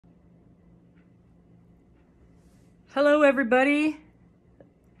Hello everybody,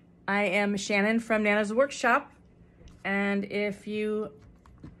 I am Shannon from Nana's Workshop, and if you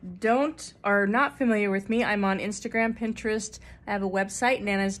are not familiar with me, I'm on Instagram, Pinterest. I have a website,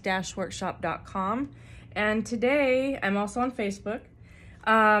 nanas-workshop.com, and today I'm also on Facebook.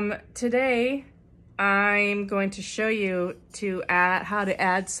 Today I'm going to show you how to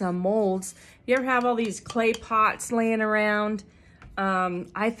add some molds. You ever have all these clay pots laying around?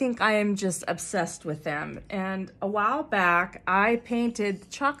 I think I am just obsessed with them. And a while back, I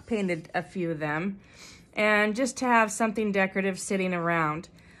chalk painted a few of them, and just to have something decorative sitting around.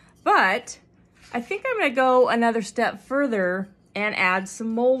 But I think I'm gonna go another step further and add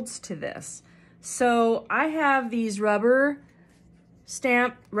some molds to this. So I have these rubber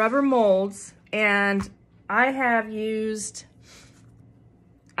molds, and I have used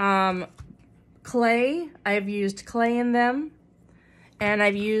clay. I've used clay in them. And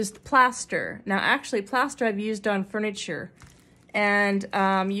I've used plaster. Now actually plaster I've used on furniture. And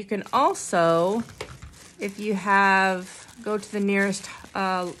you can also, if you go to the nearest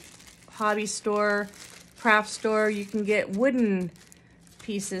hobby store, craft store, you can get wooden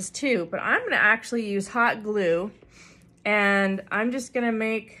pieces too. But I'm gonna actually use hot glue, and I'm just gonna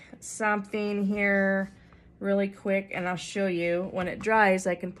make something here really quick, and I'll show you. When it dries,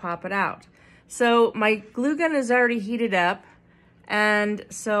 I can pop it out. So my glue gun is already heated up. And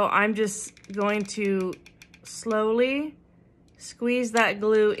so I'm just going to slowly squeeze that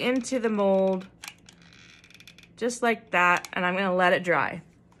glue into the mold, just like that, and I'm gonna let it dry.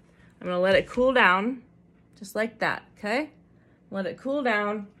 I'm gonna let it cool down, just like that, okay? Let it cool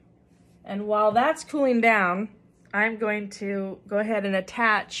down, and while that's cooling down, I'm going to go ahead and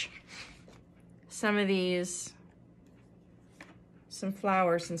attach some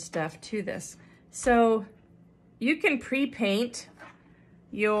flowers and stuff to this. So you can pre-paint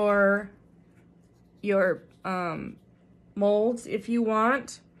your molds if you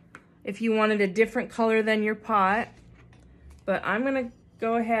want, if you wanted a different color than your pot. But I'm gonna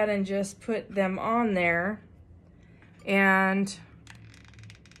go ahead and just put them on there, and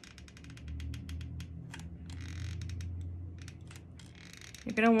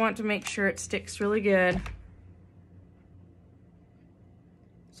you're gonna want to make sure it sticks really good.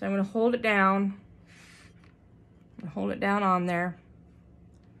 So I'm gonna hold it down. Hold it down on there.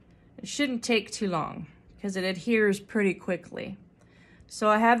 It shouldn't take too long because it adheres pretty quickly. So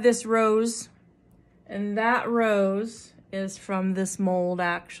I have this rose, and that rose is from this mold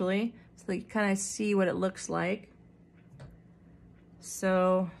actually. So you kind of see what it looks like.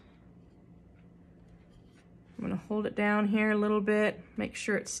 So I'm gonna hold it down here a little bit, make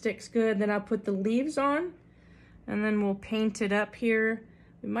sure it sticks good. Then I'll put the leaves on, and then we'll paint it up here.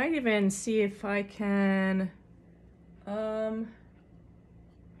 We might even see if I can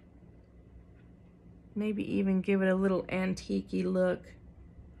maybe even give it a little antique-y look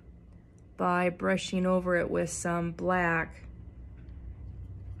by brushing over it with some black.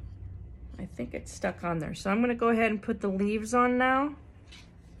 I think it's stuck on there. So I'm gonna go ahead and put the leaves on now.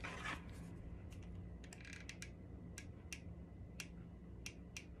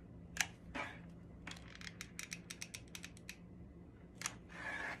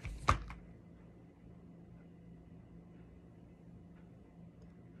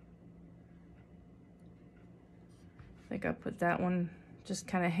 I think I put that one just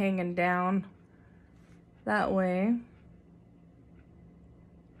kind of hanging down that way.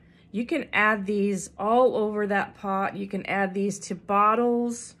 You can add these all over that pot. You can add these to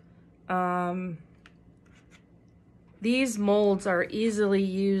bottles. These molds are easily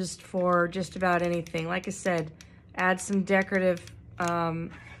used for just about anything. Like I said, add some decorative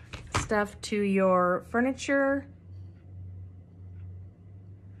stuff to your furniture.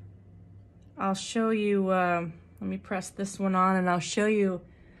 I'll show you, let me press this one on, and I'll show you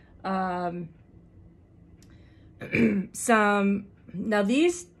now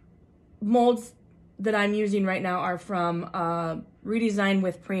these molds that I'm using right now are from Redesign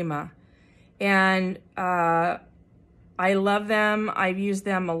with Prima, and I love them. I've used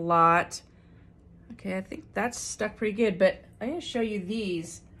them a lot. Okay, I think that's stuck pretty good, but I'm gonna show you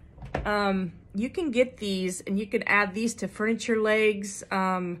these. You can get these, and you can add these to furniture legs,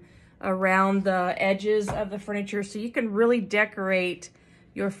 around the edges of the furniture, so you can really decorate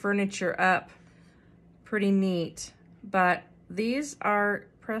your furniture up pretty neat. But these are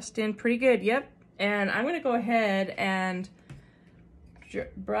pressed in pretty good. Yep. And I'm gonna go ahead and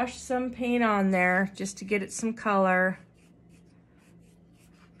brush some paint on there just to get it some color.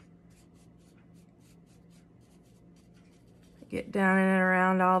 Get down in and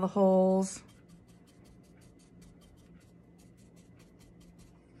around all the holes.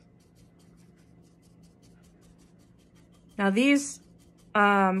 Now these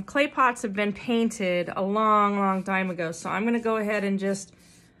clay pots have been painted a long time ago, so I'm gonna go ahead and just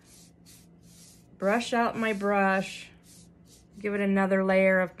brush out my brush, give it another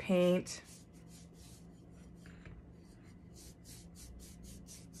layer of paint.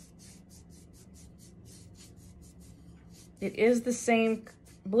 It is the same,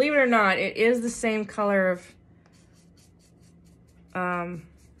 believe it or not, it is the same color of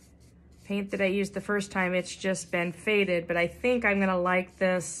paint that I used the first time. It's just been faded, but I think I'm gonna like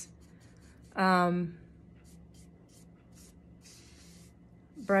this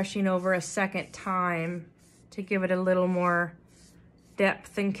brushing over a second time to give it a little more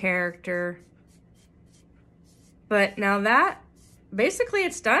depth and character. But now that, basically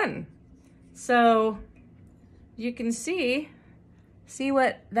it's done. So you can see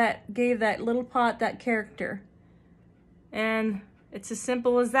what that gave that little pot that character. And it's as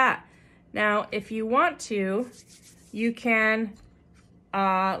simple as that. Now, if you want to, you can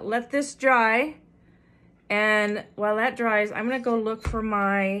let this dry. And while that dries, I'm gonna go look for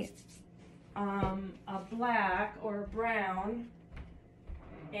my a black or a brown.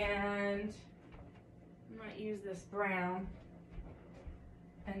 And I might use this brown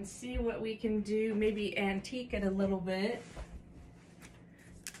and see what we can do, maybe antique it a little bit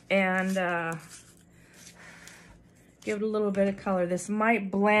and give it a little bit of color. This might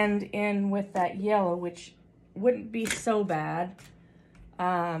blend in with that yellow, which wouldn't be so bad.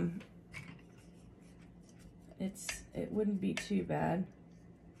 It wouldn't be too bad.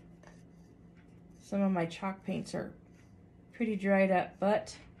 Some of my chalk paints are pretty dried up,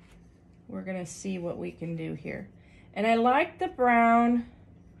 but we're gonna see what we can do here. And I like the brown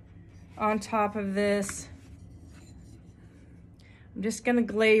on top of this. I'm just gonna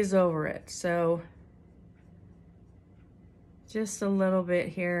glaze over it. So just a little bit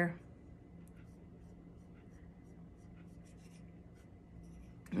here.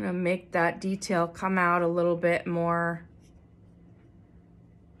 I'm gonna make that detail come out a little bit more.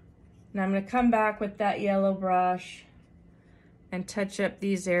 Now I'm gonna come back with that yellow brush and touch up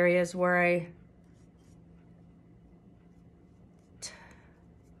these areas where I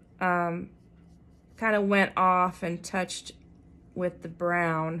kind of went off and touched with the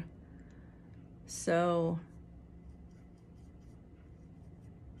brown. So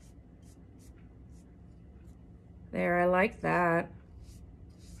there, I like that.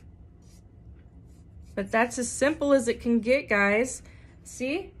 But that's as simple as it can get, guys.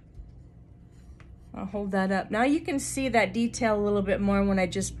 See? I'll hold that up. Now you can see that detail a little bit more when I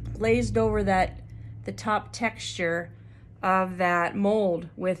just glazed over the top texture of that mold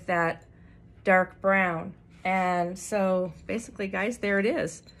with that dark brown. And so basically, guys, there it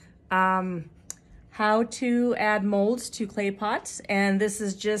is. How to add molds to clay pots. And this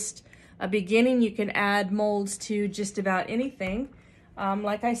is just a beginning. You can add molds to just about anything.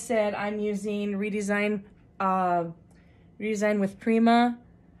 Like I said, I'm using Redesign with Prima,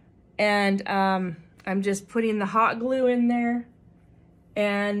 and I'm just putting the hot glue in there.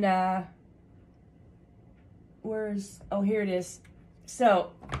 And oh, here it is.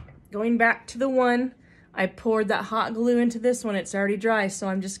 So going back to the one, I poured that hot glue into this one. It's already dry, so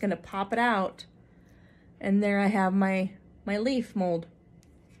I'm just gonna pop it out. And there I have my leaf mold.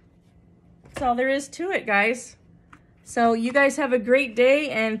 That's all there is to it, guys. So you guys have a great day,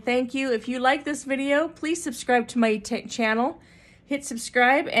 and thank you. If you like this video, please subscribe to my channel. Hit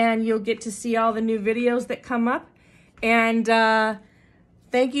subscribe and you'll get to see all the new videos that come up. And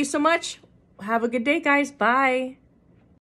thank you so much. Have a good day, guys. Bye.